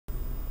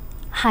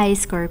Hi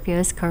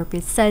Scorpio, Scorpio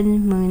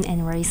Sun, Moon,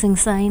 and Rising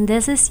Sign.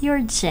 This is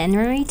your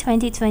January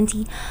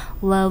 2020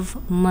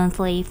 Love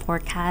Monthly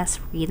Forecast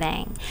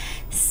reading.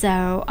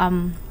 So,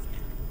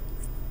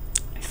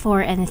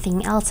 for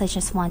anything else, I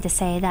just want to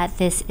say that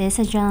this is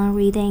a general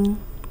reading.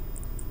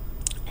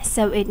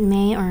 So it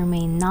may or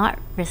may not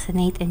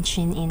resonate and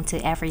tune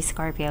into every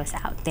Scorpios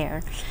out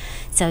there.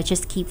 So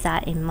just keep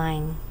that in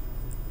mind.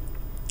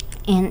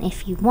 And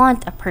if you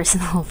want a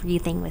personal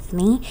reading with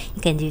me,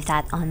 you can do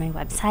that on my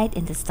website,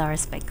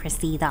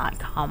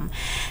 inthestarsbykrissy.com.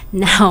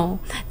 Now,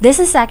 this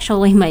is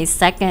actually my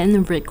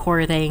second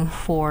recording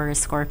for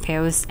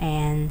Scorpios,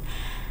 and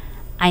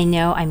I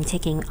know I'm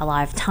taking a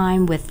lot of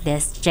time with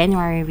this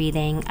January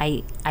reading.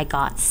 I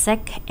got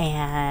sick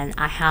and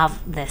I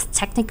have this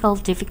technical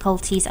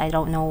difficulties. I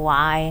don't know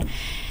why.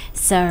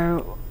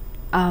 So,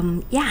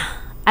 yeah,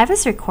 I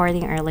was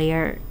recording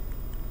earlier.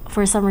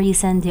 For some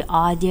reason, the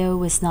audio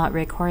was not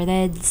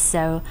recorded,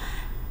 so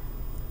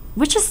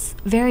which is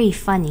very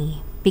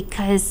funny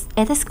because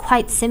it is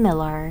quite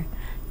similar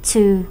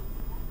to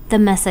the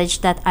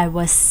message that I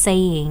was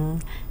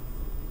saying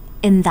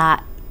in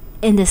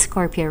the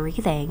Scorpio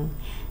reading.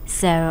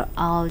 So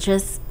I'll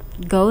just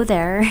go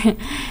there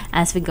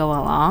as we go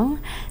along.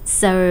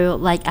 So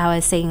like I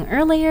was saying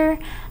earlier,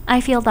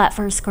 I feel that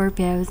for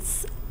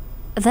Scorpios,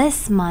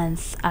 this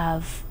month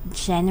of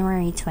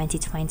January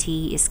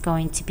 2020 is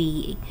going to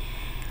be,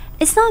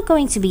 it's not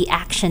going to be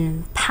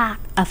action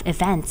packed of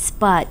events,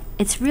 but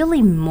it's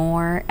really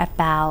more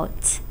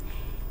about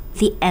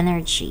the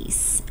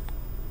energies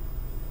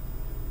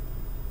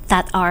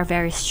that are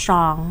very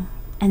strong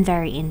and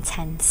very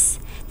intense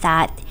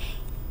that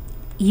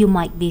you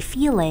might be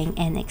feeling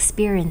and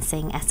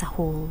experiencing as a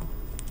whole.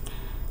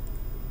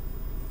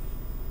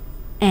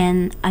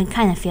 And I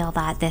kind of feel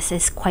that this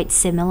is quite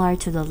similar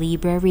to the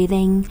Libra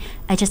reading.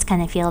 I just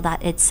kind of feel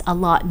that it's a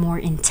lot more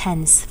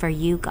intense for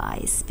you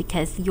guys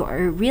because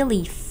you're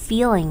really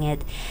feeling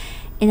it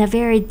in a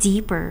very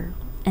deeper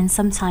and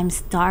sometimes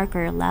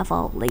darker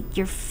level. Like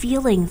you're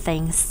feeling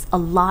things a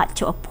lot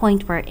to a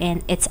point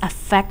wherein it's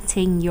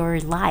affecting your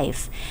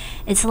life.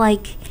 It's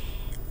like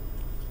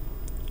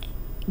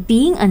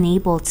being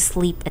unable to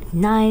sleep at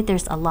night.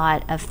 There's a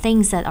lot of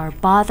things that are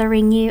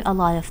bothering you, a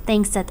lot of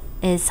things that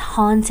is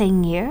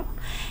haunting you,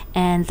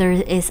 and there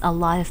is a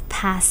lot of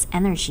past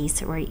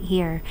energies right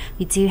here.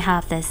 We do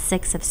have the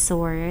Six of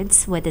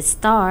Swords with the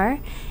Star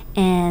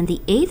and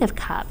the Eight of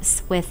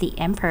Cups with the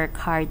Emperor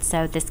card.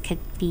 So this could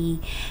be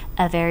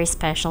a very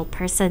special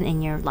person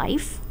in your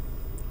life.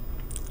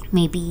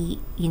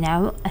 Maybe,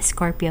 a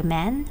Scorpio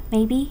man,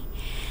 maybe.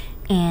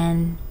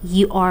 And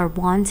you are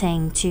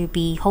wanting to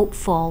be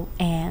hopeful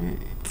and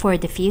for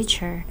the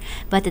future,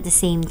 but at the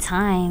same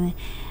time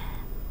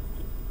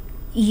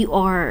you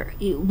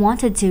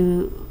wanted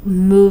to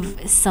move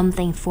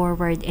something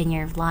forward in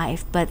your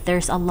life, but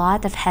there's a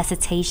lot of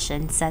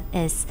hesitations that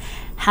is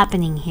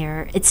happening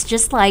here. It's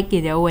just like,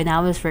 when I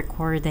was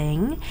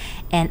recording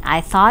and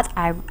I thought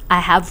I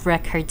have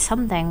recorded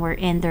something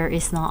wherein there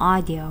is no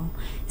audio.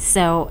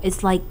 So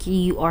it's like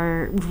you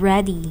are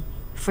ready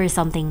for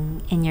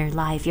something in your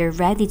life. You're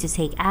ready to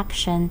take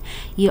action.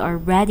 You are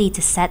ready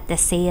to set the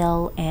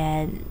sail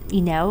and,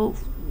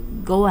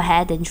 go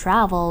ahead and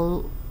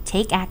travel,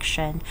 take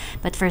action.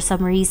 But for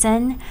some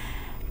reason,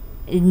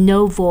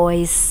 no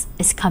voice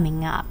is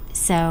coming up.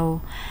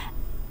 So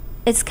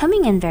it's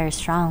coming in very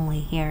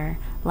strongly here.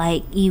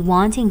 Like you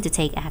wanting to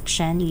take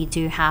action. You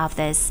do have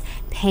this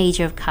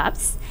Page of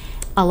Cups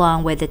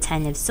along with the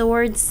Ten of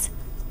Swords,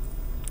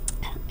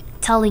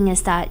 telling us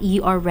that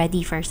you are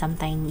ready for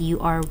something. You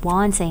are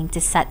wanting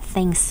to set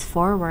things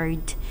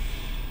forward.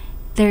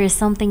 There is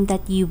something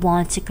that you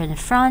want to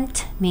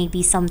confront,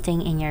 maybe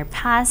something in your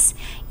past,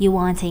 you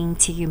wanting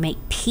to make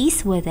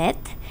peace with it.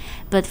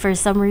 But for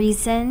some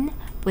reason,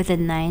 with the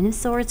Nine of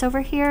Swords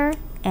over here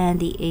and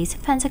the Ace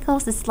of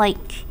Pentacles, it's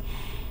like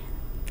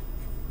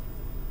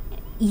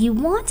you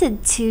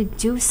wanted to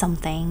do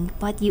something,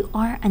 but you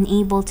are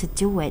unable to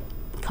do it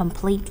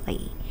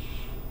completely.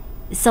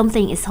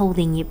 Something is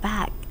holding you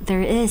back.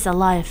 There is a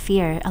lot of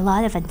fear, a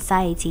lot of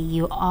anxiety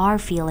you are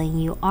feeling,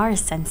 you are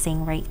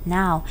sensing right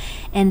now.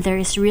 And there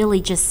is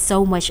really just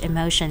so much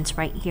emotions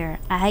right here.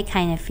 I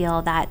kind of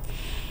feel that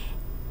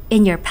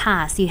in your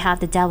past, you have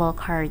the Devil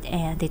card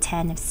and the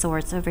Ten of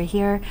Swords over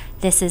here.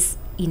 This is,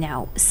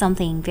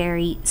 something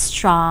very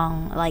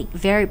strong, like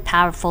very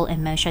powerful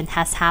emotion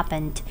has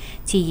happened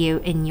to you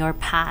in your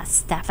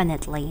past,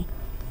 definitely.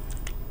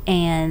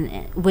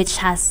 And which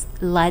has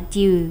led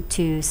you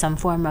to some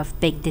form of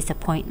big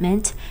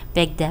disappointment,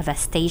 big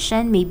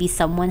devastation. Maybe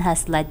someone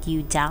has let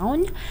you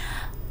down,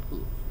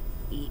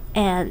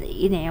 and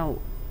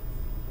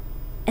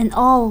and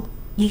all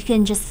you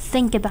can just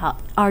think about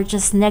are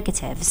just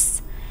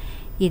negatives.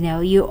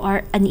 You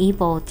are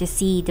unable to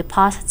see the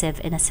positive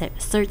in a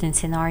certain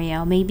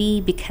scenario,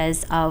 maybe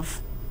because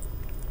of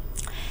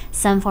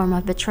some form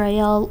of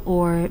betrayal,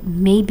 or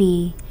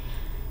maybe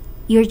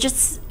you're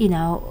just,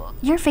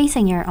 you're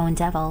facing your own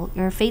devil.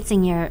 You're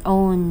facing your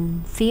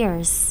own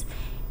fears.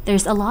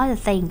 There's a lot of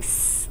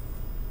things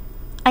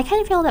I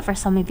kind of feel that for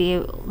some of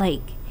you,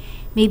 like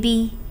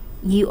maybe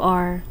you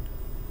are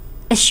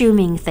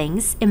assuming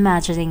things,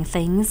 imagining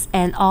things,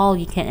 and all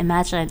you can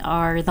imagine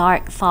are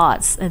dark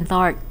thoughts and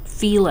dark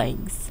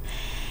feelings,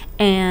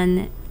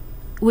 and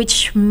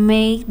which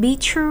may be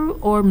true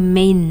or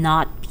may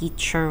not be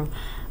true,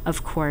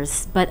 of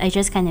course. But I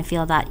just kind of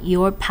feel that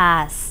your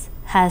past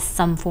has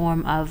some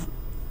form of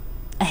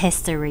a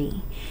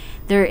history.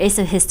 There is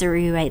a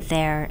history right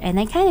there, and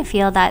I kind of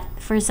feel that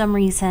for some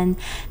reason,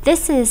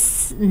 this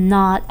is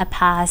not a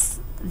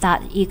past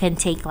that you can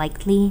take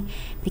lightly,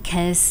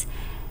 because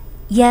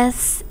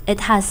yes,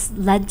 it has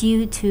led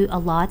you to a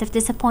lot of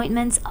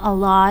disappointments, a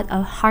lot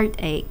of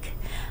heartache,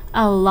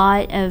 a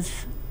lot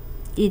of,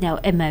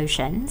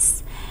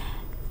 emotions.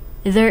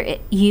 There,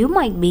 you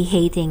might be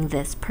hating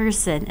this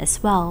person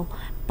as well,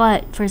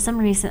 but for some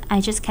reason, I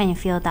just kind of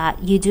feel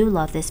that you do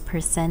love this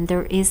person.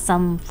 There is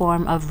some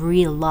form of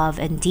real love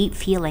and deep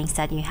feelings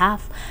that you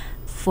have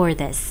for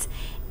this,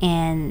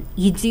 and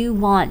you do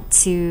want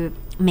to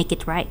make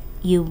it right.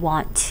 You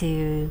want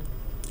to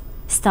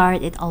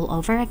start it all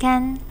over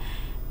again,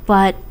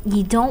 but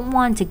you don't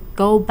want to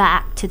go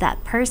back to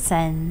that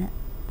person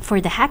for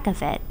the heck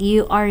of it.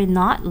 You are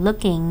not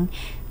looking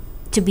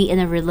to be in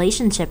a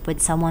relationship with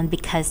someone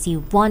because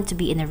you want to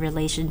be in a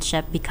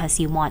relationship because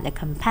you want a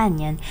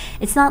companion.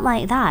 It's not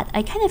like that.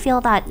 I kind of feel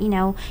that,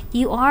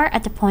 you are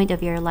at the point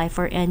of your life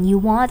wherein you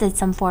wanted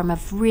some form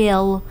of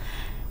real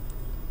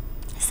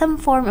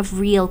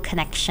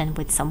connection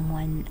with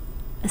someone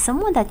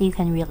that you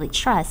can really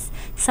trust,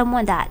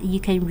 someone that you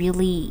can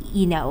really,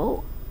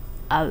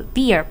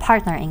 be your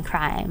partner in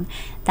crime,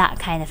 that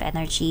kind of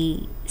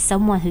energy,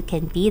 someone who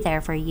can be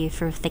there for you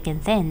through thick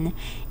and thin,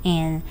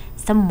 and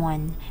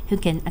someone who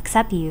can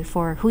accept you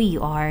for who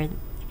you are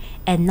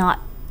and not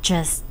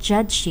just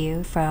judge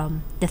you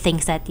from the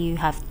things that you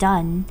have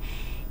done,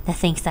 the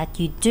things that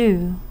you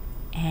do,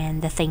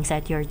 and the things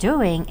that you're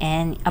doing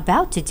and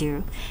about to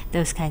do,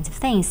 those kinds of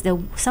things.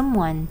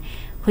 Someone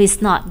who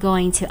is not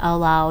going to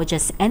allow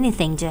just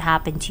anything to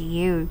happen to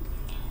you,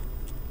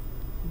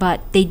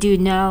 but they do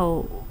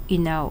know,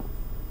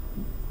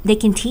 they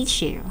can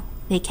teach you,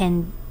 they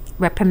can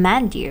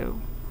reprimand you.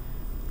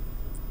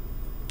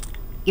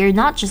 You're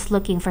not just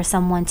looking for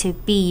someone to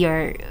be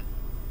your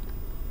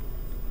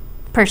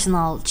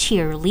personal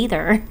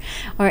cheerleader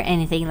or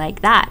anything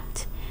like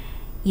that.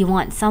 You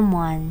want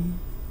someone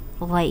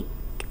like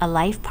a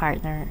life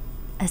partner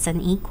as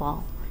an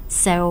equal.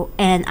 So,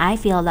 and I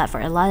feel that for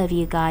a lot of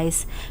you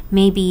guys,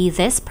 maybe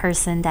this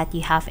person that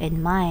you have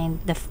in mind,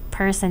 the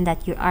person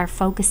that you are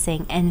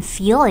focusing and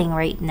feeling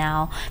right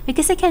now,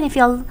 because I kind of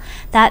feel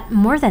that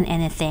more than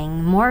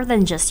anything, more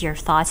than just your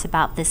thoughts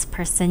about this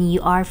person, you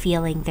are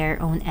feeling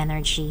their own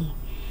energy.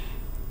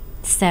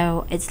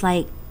 So it's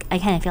like, I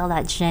kind of feel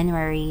that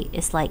January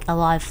is like a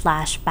lot of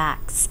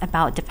flashbacks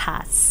about the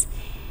past,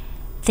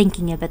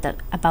 thinking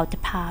about the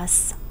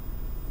past,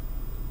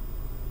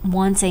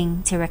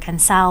 wanting to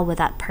reconcile with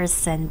that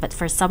person, but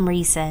for some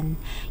reason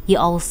you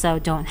also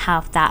don't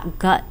have that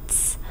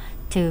guts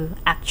to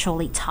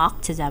actually talk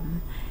to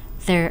them.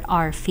 There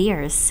are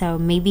fears, so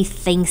maybe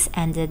things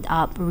ended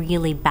up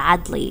really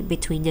badly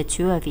between the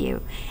two of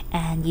you,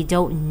 and you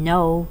don't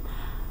know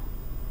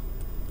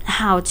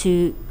how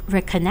to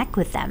reconnect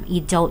with them.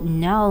 You don't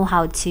know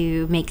how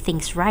to make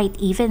things right,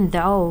 even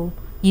though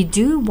you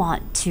do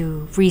want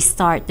to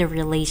restart the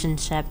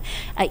relationship.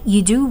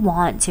 You do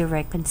want to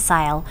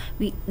reconcile.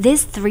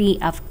 This Three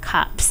of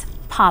Cups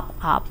pop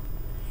up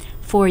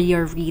for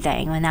your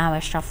reading when I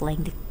was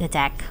shuffling the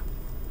deck.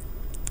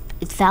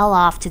 It fell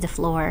off to the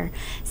floor.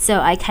 So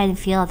I kind of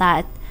feel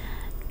that.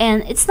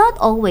 And it's not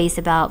always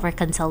about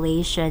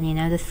reconciliation.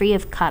 The Three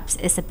of Cups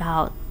is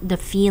about the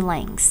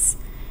feelings.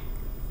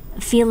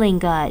 Feeling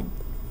good.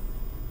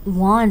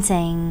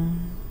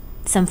 Wanting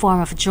some form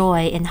of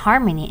joy and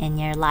harmony in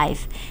your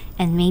life,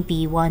 and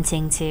maybe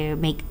wanting to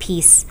make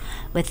peace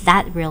with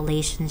that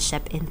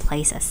relationship in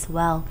place as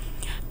well.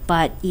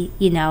 But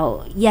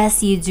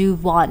yes, you do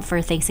want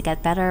for things to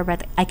get better,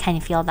 but I kind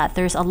of feel that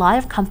there's a lot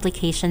of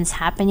complications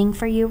happening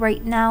for you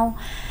right now.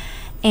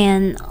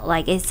 And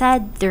like I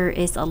said, there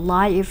is a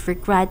lot of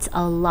regrets,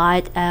 a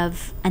lot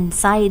of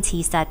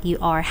anxieties that you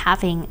are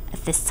having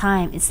at this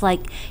time. It's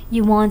like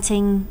you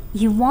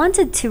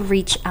wanted to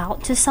reach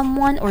out to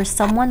someone, or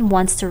someone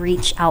wants to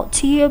reach out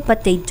to you,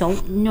 but they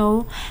don't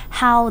know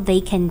how they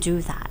can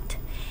do that.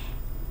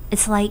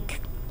 It's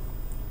like,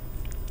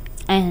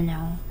 I don't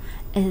know,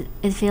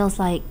 it feels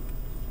like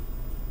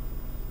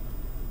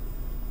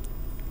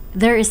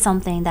there is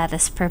something that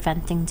is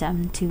preventing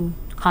them to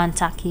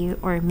contact you,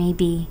 or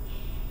maybe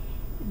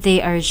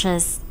they are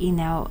just,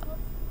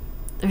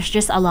 there's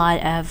just a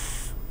lot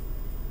of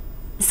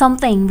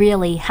something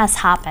really has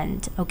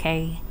happened,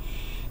 okay?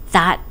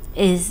 That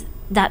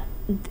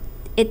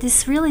it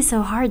is really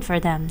so hard for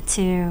them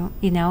to,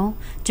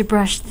 to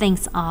brush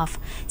things off.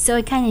 So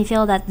I kind of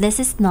feel that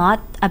this is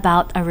not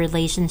about a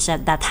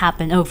relationship that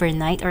happened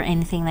overnight or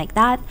anything like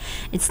that.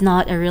 It's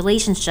not a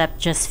relationship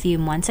just few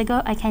months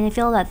ago. I kind of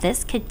feel that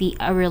this could be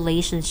a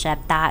relationship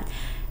that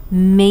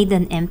made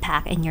an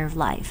impact in your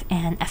life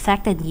and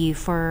affected you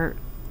for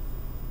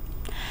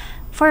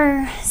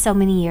so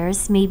many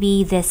years.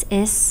 Maybe this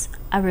is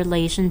a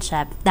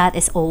relationship that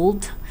is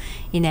old.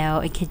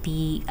 It could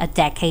be a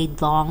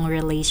decade long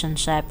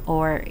relationship,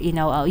 or,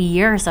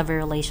 years of a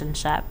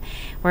relationship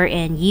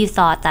wherein you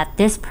thought that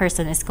this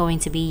person is going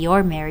to be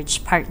your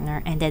marriage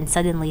partner, and then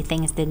suddenly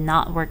things did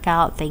not work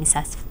out, things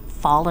has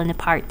fallen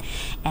apart,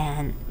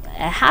 and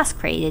it has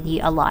created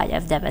you a lot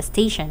of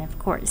devastation. Of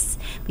course,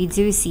 we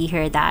do see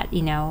here that,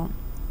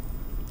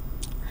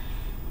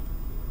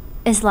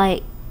 it's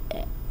like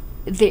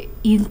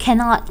you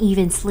cannot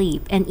even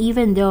sleep, and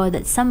even though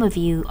that some of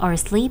you are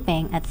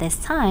sleeping at this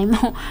time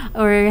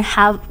or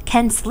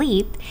can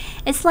sleep,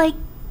 it's like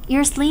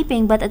you're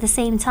sleeping, but at the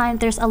same time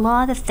there's a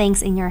lot of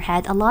things in your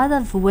head, a lot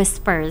of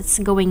whispers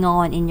going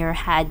on in your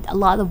head, a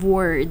lot of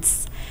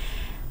words,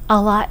 a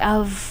lot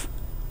of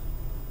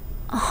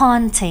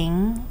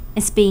haunting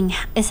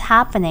is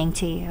happening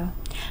to you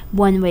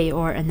one way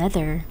or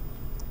another,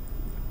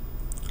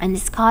 and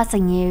it's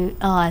causing you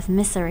a lot of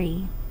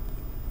misery.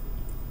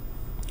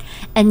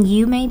 And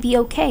you may be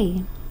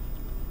okay.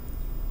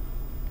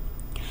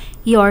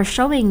 You are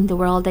showing the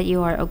world that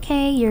you are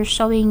okay. You're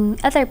showing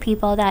other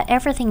people that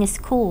everything is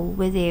cool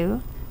with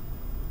you.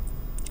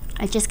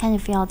 I just kind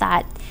of feel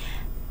that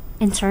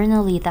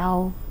internally,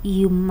 though,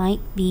 you might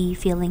be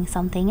feeling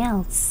something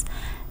else.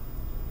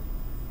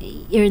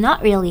 You're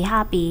not really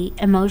happy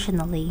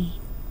emotionally.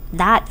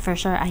 That for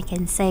sure I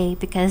can say,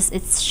 because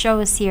it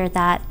shows here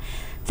that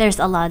there's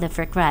a lot of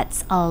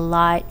regrets, a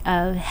lot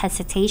of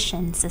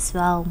hesitations as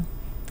well.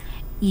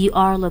 You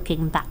are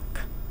looking back.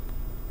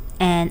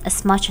 And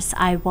as much as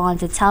I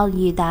want to tell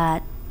you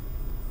that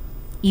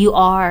you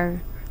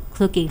are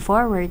looking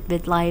forward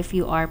with life,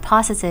 you are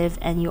positive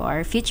and you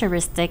are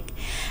futuristic,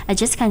 I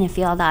just kind of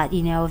feel that,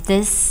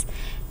 this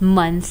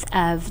month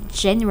of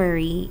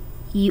January,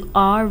 you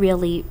are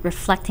really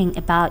reflecting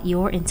about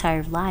your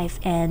entire life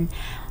and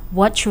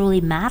what truly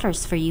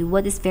matters for you,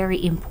 what is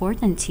very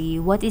important to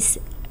you, what is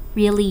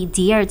really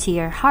dear to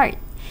your heart.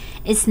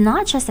 It's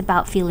not just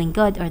about feeling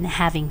good or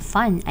having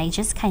fun. I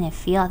just kind of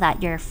feel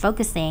that you're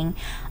focusing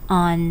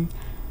on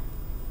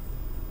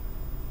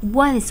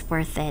what is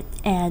worth it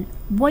and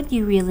what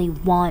you really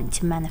want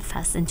to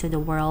manifest into the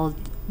world,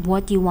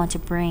 what you want to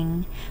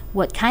bring,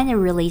 what kind of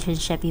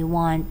relationship you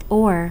want,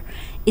 or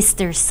is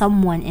there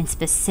someone in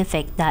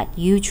specific that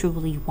you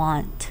truly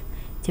want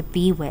to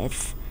be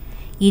with.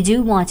 You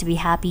do want to be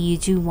happy, you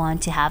do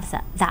want to have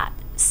that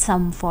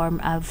some form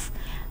of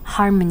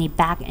harmony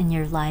back in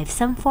your life,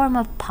 some form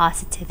of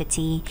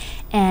positivity.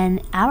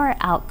 And our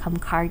outcome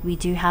card, we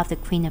do have the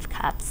Queen of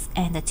Cups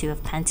and the Two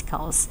of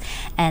Pentacles,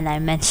 and I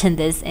mentioned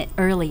this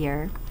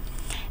earlier,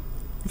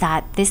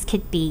 that this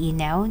could be,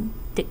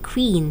 the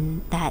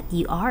queen that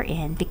you are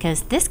in,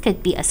 because this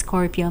could be a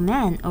Scorpio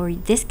man, or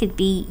this could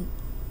be,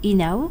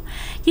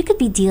 you could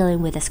be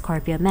dealing with a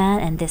Scorpio man,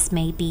 and this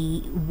may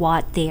be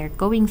what they're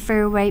going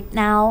through right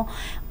now,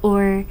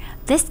 or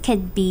this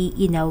could be,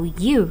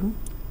 you,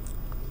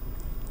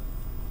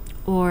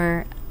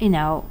 or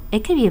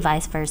it could be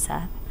vice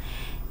versa.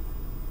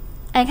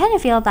 I kind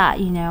of feel that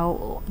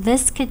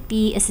this could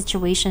be a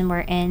situation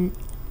wherein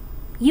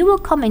you will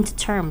come into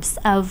terms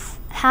of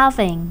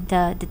having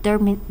the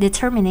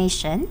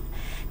determination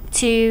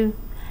to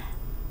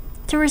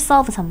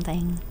resolve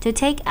something, to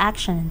take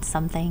action in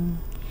something,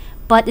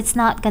 but it's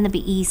not going to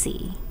be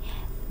easy,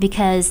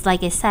 because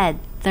like I said,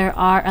 there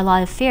are a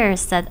lot of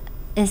fears that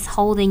is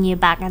holding you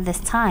back at this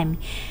time.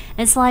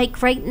 It's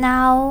like right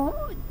now,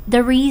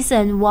 the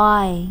reason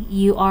why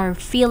you are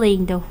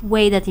feeling the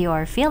way that you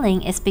are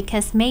feeling is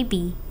because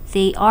maybe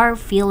they are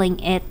feeling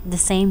it the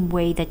same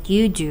way that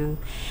you do,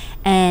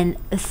 and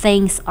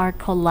things are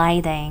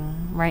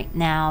colliding right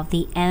now,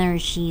 the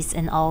energies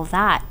and all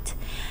that.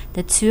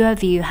 The two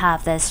of you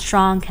have this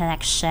strong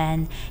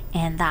connection,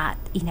 and that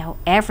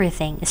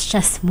everything is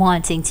just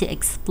wanting to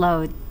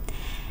explode.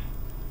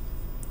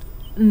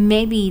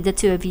 Maybe the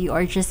two of you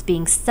are just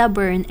being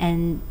stubborn,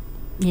 and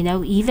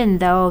even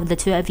though the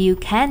two of you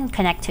can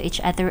connect to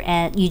each other,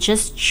 and you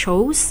just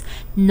chose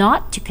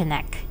not to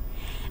connect.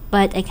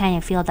 But I kind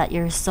of feel that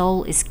your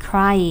soul is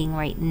crying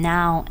right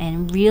now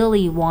and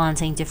really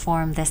wanting to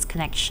form this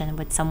connection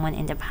with someone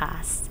in the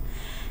past,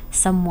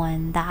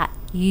 someone that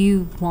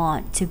you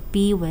want to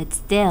be with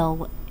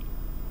still,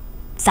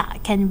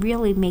 that can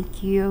really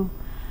make you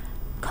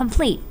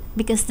complete,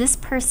 because this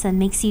person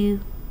makes you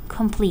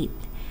complete.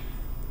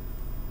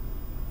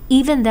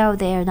 Even though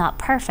they are not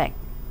perfect,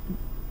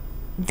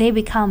 they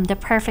become the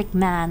perfect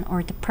man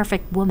or the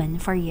perfect woman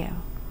for you.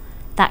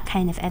 That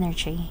kind of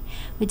energy.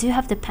 We do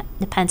have the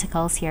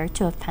Pentacles here,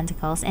 Two of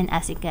Pentacles, and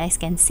as you guys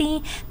can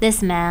see,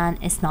 this man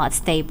is not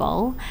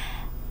stable.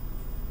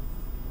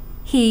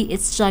 He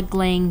is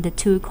juggling the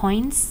two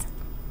coins,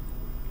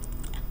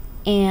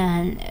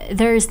 and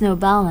there is no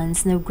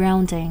balance, no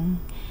grounding.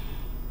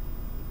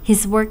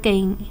 He's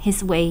working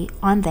his way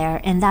on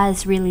there, and that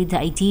is really the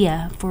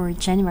idea for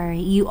January.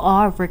 You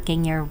are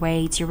working your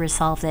way to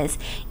resolve this.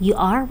 You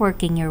are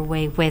working your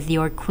way with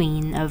your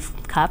Queen of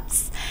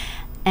Cups,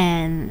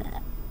 and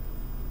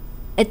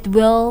it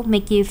will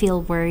make you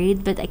feel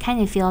worried, but I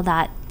kind of feel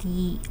that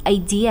the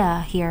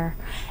idea here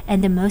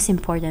and the most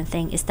important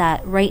thing is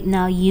that right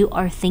now you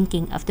are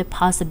thinking of the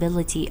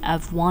possibility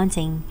of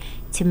wanting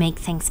to make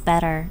things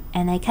better.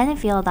 And I kind of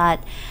feel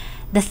that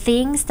the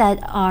things that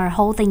are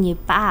holding you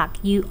back,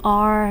 you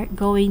are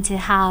going to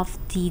have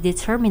the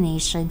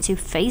determination to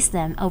face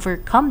them,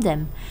 overcome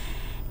them,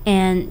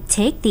 and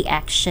take the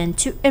action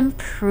to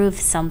improve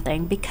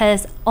something.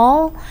 Because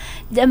all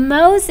the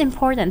most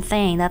important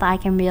thing that I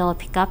can really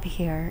pick up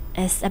here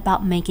is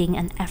about making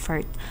an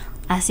effort.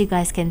 As you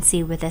guys can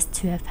see with this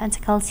Two of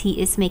Pentacles,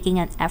 he is making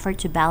an effort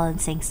to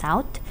balance things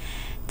out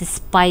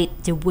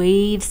despite the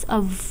waves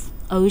of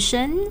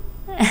ocean.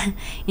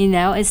 You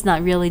know, it's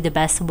not really the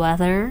best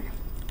weather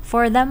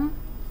for them,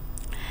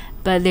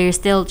 but they're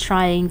still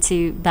trying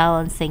to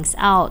balance things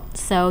out.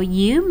 So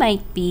you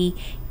might be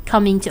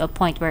coming to a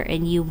point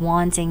wherein you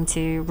wanting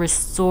to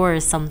restore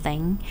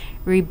something,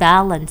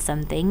 rebalance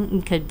something.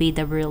 It could be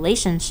the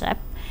relationship,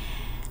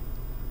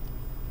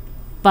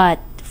 but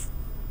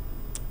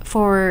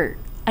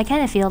I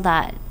kind of feel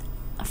that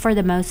for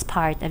the most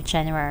part of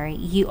January,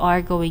 you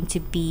are going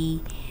to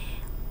be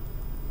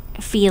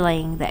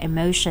feeling the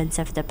emotions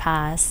of the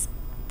past,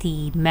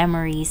 the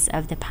memories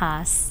of the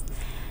past,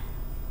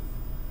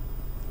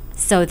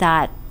 so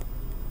that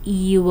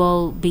you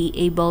will be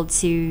able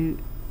to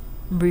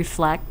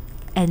reflect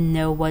and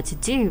know what to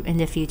do in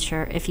the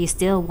future if you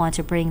still want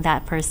to bring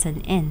that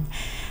person in.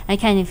 I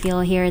kind of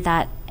feel here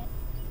that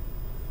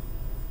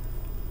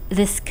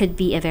this could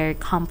be a very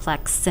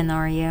complex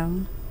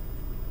scenario,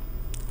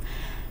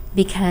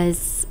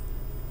 because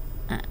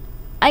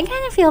I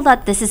kind of feel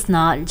that this is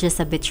not just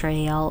a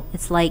betrayal.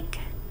 It's like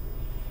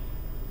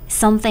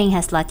something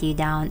has let you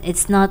down.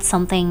 It's not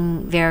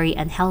something very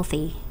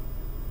unhealthy,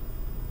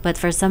 but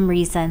for some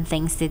reason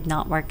things did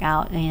not work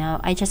out. You know,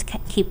 I just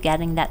keep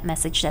getting that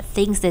message that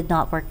things did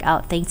not work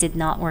out. Things did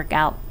not work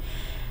out.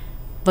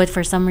 But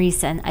for some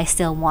reason, I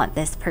still want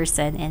this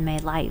person in my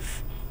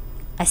life.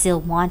 I still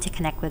want to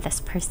connect with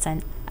this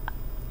person.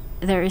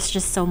 There is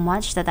just so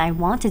much that I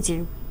want to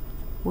do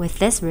with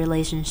this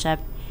relationship.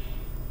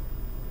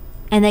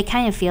 And I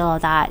kind of feel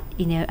that,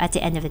 you know, at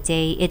the end of the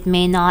day, it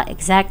may not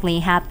exactly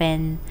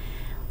happen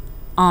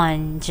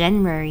on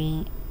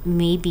January.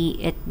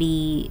 Maybe it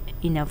be,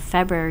 you know,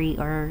 February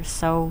or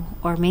so,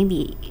 or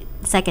maybe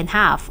second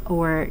half,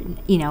 or,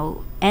 you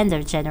know, end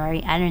of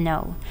January. I don't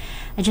know.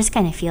 I just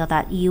kind of feel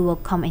that you will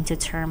come into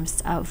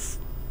terms of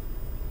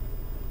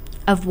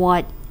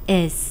what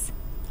is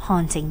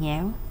haunting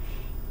you,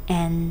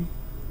 and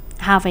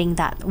having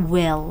that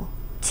will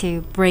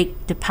to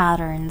break the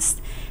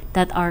patterns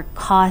that are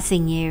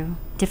causing you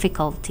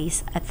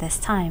difficulties at this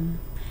time.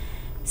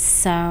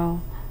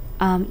 So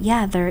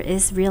yeah, there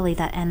is really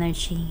that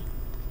energy.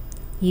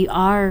 You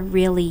are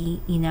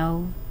really, you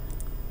know,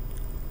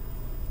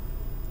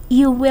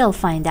 you will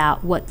find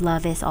out what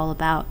love is all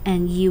about,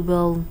 and you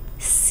will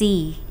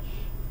see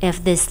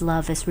if this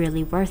love is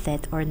really worth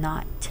it or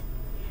not.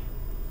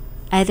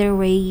 Either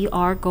way, you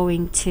are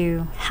going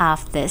to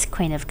have this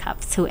Queen of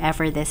Cups,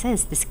 whoever this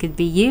is. This could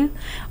be you,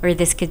 or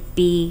this could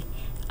be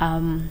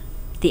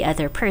the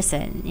other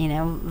person, you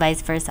know,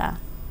 vice versa.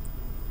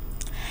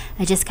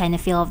 I just kind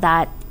of feel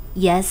that,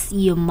 yes,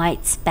 you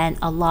might spend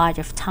a lot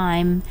of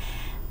time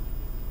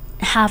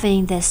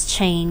having this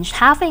change,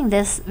 having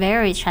this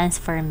very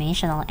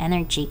transformational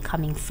energy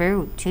coming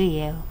through to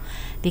you,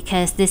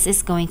 because this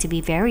is going to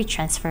be very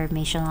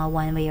transformational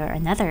one way or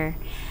another,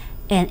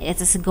 and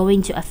it is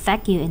going to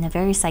affect you in a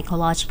very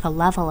psychological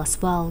level as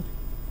well.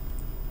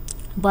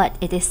 But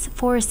it is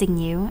forcing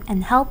you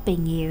and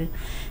helping you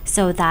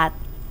so that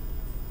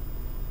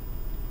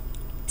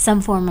some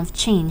form of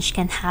change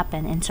can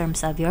happen in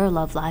terms of your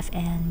love life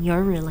and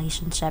your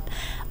relationship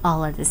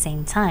all at the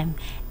same time.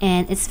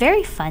 And it's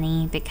very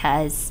funny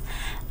because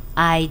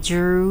I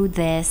drew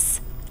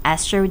this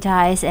astro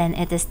dice, and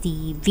it is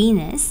the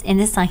Venus in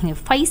the sign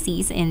of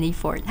Pisces in the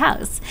 4th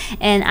house.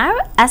 And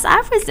as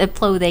I was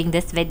uploading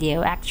this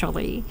video,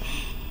 actually,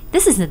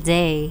 this is the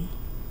day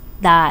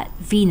that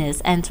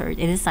Venus entered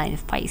in the sign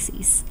of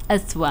Pisces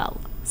as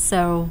well.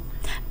 So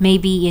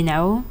maybe, you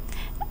know,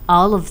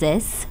 all of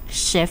this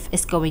shift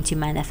is going to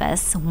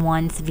manifest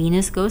once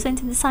Venus goes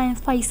into the sign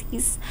of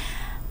Pisces,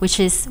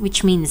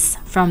 which means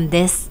from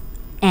this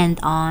end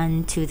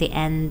on to the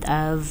end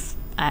of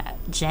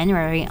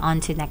January on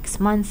to next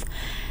month.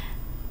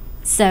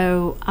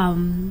 So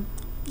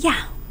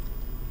yeah,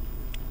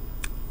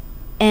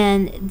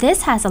 and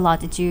this has a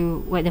lot to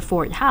do with the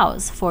 4th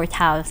house. 4th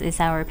house is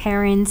our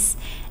parents,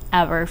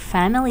 our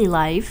family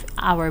life,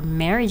 our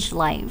marriage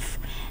life,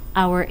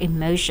 our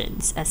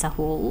emotions as a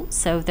whole.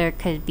 So there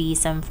could be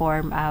some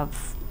form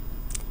of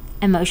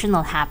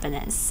emotional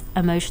happiness,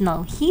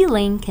 emotional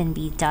healing can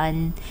be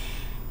done.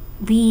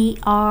 We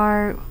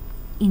are,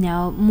 you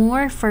know,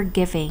 more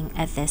forgiving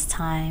at this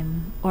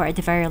time, or at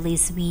the very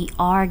least, we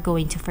are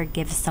going to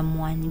forgive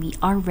someone. We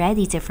are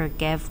ready to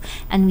forgive,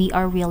 and we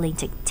are willing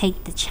to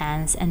take the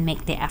chance and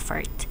make the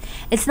effort.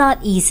 It's not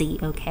easy,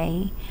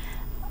 okay?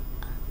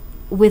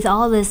 With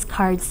all these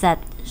cards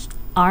that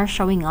are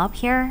showing up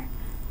here,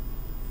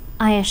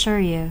 I assure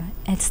you,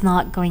 it's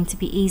not going to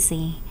be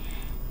easy.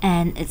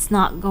 And it's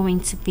not going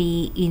to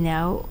be,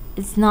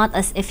 it's not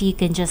as if you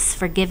can just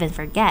forgive and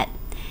forget.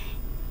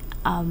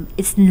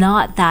 It's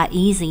not that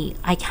easy.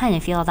 I kind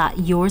of feel that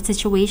your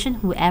situation,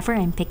 whoever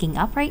I'm picking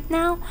up right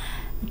now,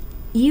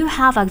 you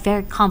have a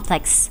very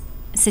complex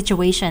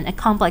situation, a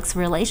complex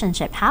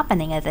relationship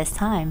happening at this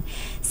time.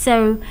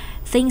 So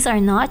things are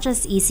not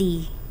just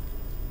easy,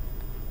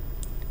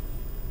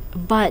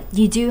 but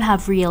you do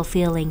have real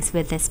feelings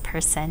with this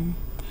person.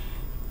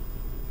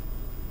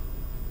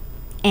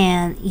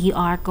 And you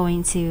are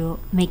going to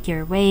make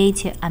your way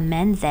to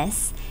amend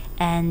this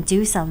and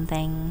do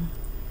something.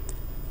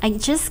 I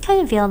just kind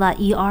of feel that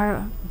you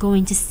are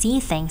going to see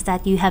things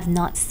that you have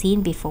not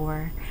seen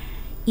before,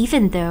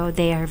 even though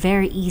they are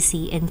very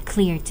easy and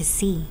clear to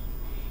see.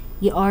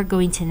 You are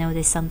going to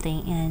notice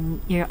something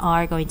and you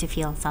are going to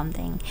feel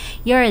something.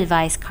 Your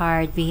advice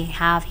card, we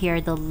have here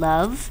the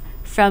love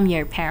from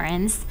your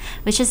parents,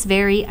 which is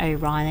very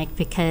ironic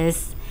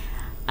because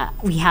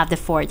we have the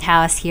fourth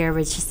house here,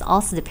 which is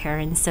also the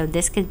parents. So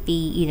this could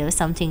be,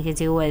 something to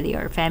do with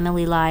your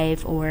family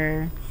life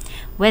or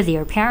with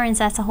your parents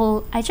as a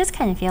whole. I just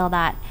kind of feel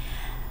that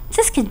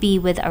this could be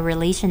with a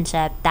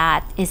relationship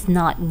that is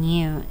not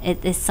new.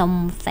 It is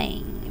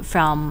something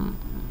from,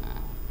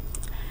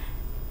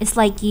 it's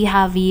like you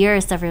have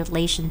years of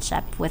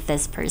relationship with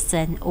this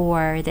person,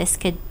 or this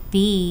could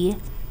be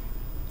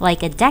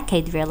like a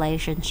decade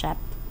relationship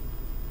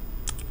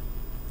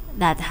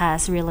that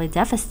has really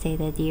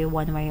devastated you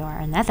one way or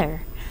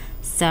another.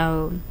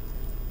 So,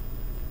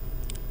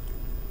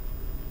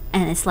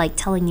 and it's like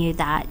telling you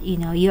that,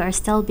 you are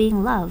still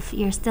being loved.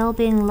 You're still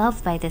being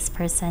loved by this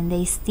person.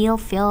 They still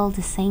feel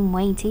the same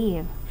way to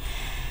you.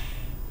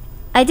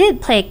 I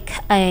did pick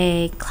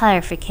a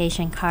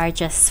clarification card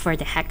just for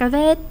the heck of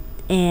it.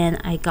 And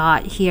I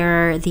got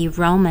here the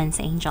romance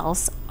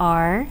angels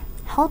are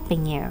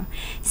helping you.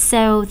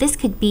 So this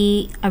could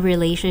be a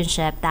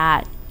relationship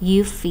that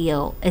you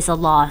feel is a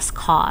lost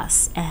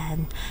cause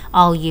and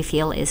all you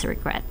feel is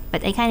regret.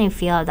 But I kind of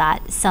feel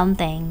that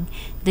something,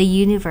 the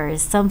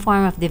universe, some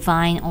form of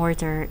divine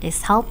order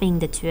is helping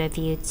the two of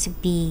you to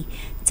be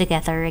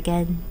together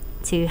again,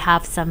 to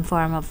have some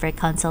form of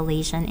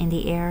reconciliation in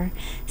the air.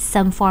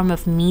 Some form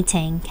of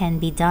meeting can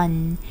be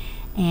done,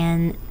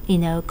 and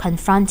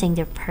confronting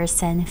the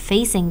person,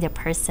 facing the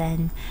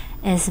person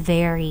is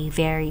very,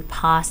 very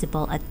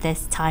possible at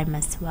this time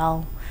as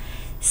well.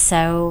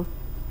 So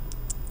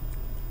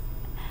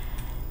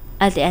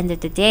at the end of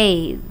the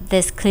day,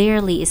 this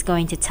clearly is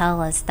going to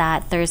tell us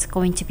that there's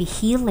going to be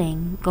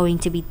healing going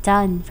to be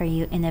done for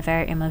you in a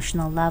very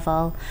emotional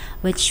level,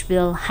 which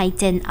will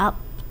heighten up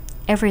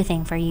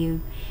everything for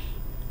you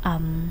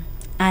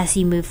as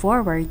you move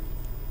forward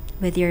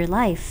with your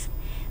life.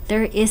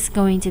 There is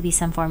going to be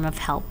some form of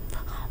help,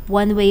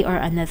 one way or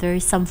another.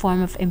 Some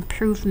form of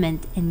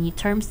improvement in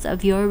terms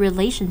of your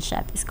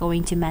relationship is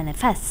going to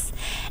manifest,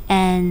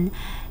 and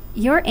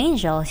your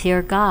angels,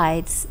 your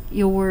guides,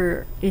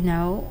 your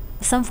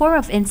some form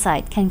of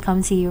insight can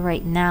come to you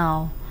right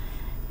now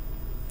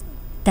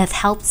that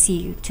helps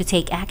you to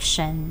take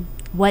action.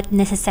 What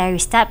necessary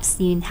steps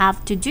you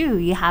have to do,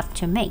 you have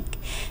to make.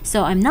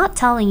 So I'm not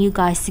telling you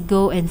guys to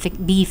go and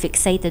be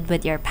fixated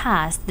with your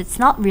past. That's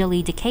not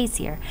really the case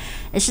here.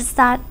 It's just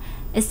that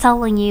it's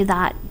telling you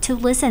that to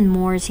listen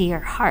more to your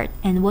heart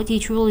and what you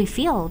truly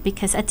feel,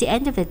 because at the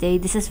end of the day,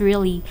 this is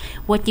really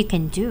what you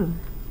can do.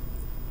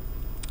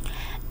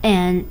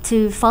 And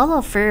to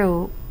follow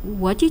through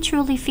what you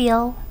truly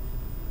feel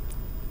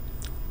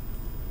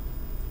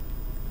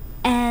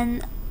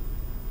and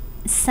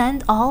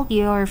send all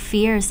your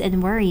fears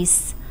and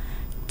worries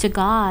to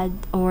God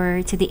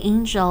or to the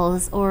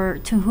angels or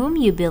to whom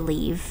you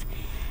believe.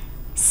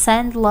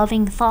 Send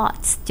loving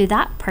thoughts to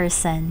that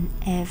person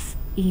if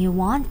you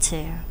want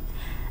to.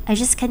 I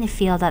just kind of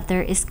feel that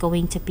there is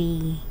going to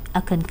be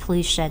a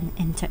conclusion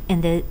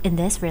in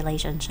this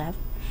relationship.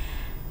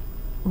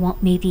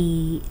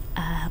 Maybe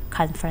a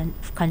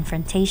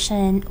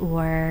confrontation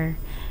or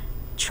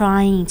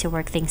trying to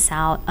work things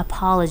out,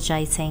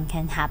 apologizing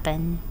can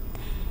happen.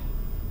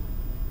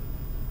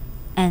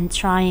 And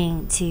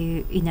trying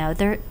to,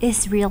 there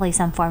is really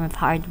some form of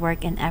hard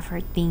work and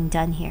effort being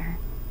done here.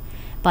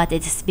 But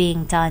it is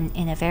being done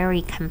in a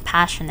very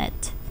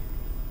compassionate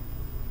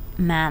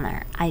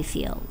manner, I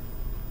feel.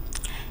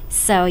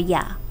 So,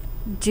 yeah,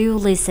 do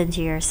listen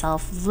to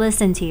yourself,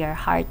 listen to your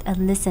heart,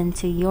 and listen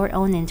to your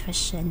own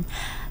intuition.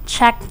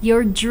 Check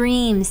your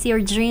dreams. Your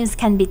dreams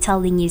can be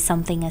telling you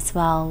something as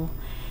well.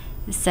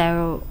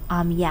 So,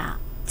 yeah,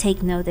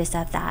 take notice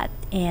of that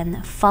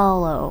and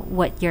follow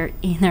what your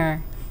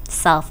inner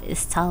self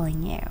is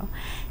telling you.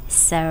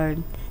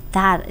 So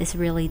that is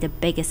really the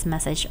biggest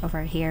message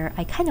over here.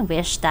 I kind of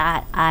wish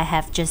that I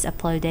have just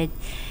uploaded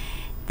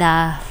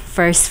the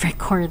first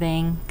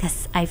recording,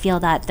 because I feel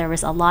that there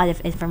was a lot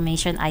of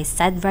information I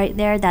said right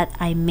there that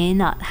I might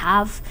not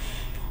have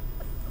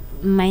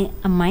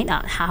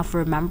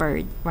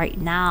remembered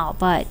right now.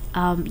 But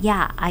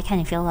yeah, I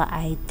kind of feel that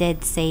I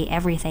did say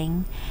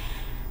everything.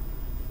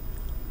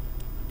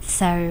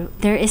 So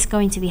there is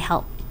going to be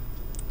help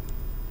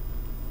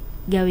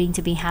going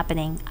to be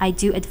happening. I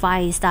do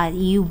advise that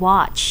you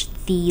watch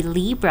the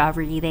Libra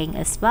reading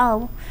as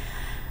well.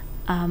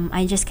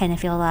 I just kind of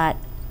feel that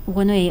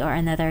one way or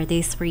another,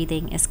 this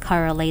reading is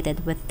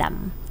correlated with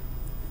them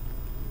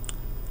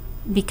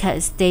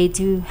because they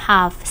do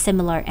have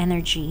similar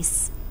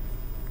energies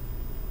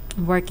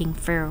working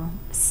through.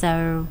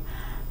 So,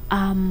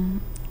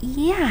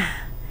 yeah,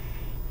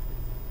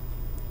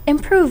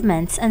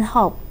 improvements and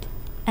hope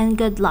and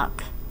good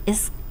luck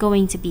is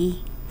going to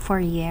be for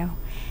you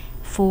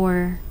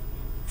for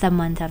the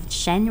month of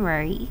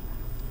January.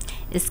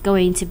 It's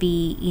going to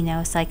be,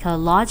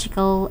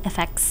 psychological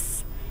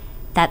effects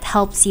that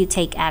helps you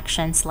take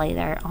actions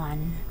later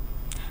on.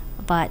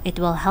 But it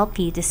will help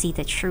you to see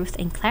the truth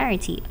and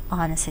clarity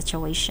on a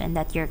situation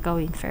that you're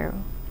going through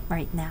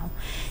right now.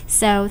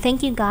 So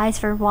thank you guys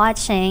for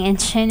watching and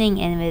tuning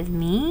in with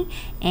me,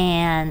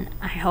 and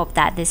I hope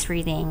that this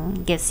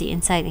reading gives you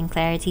insight and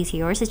clarity to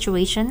your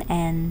situation,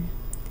 and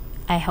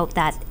I hope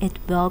that it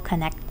will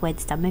connect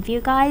with some of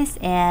you guys.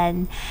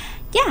 And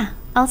yeah,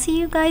 I'll see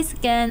you guys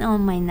again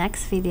on my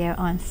next video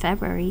on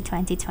February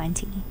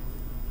 2020.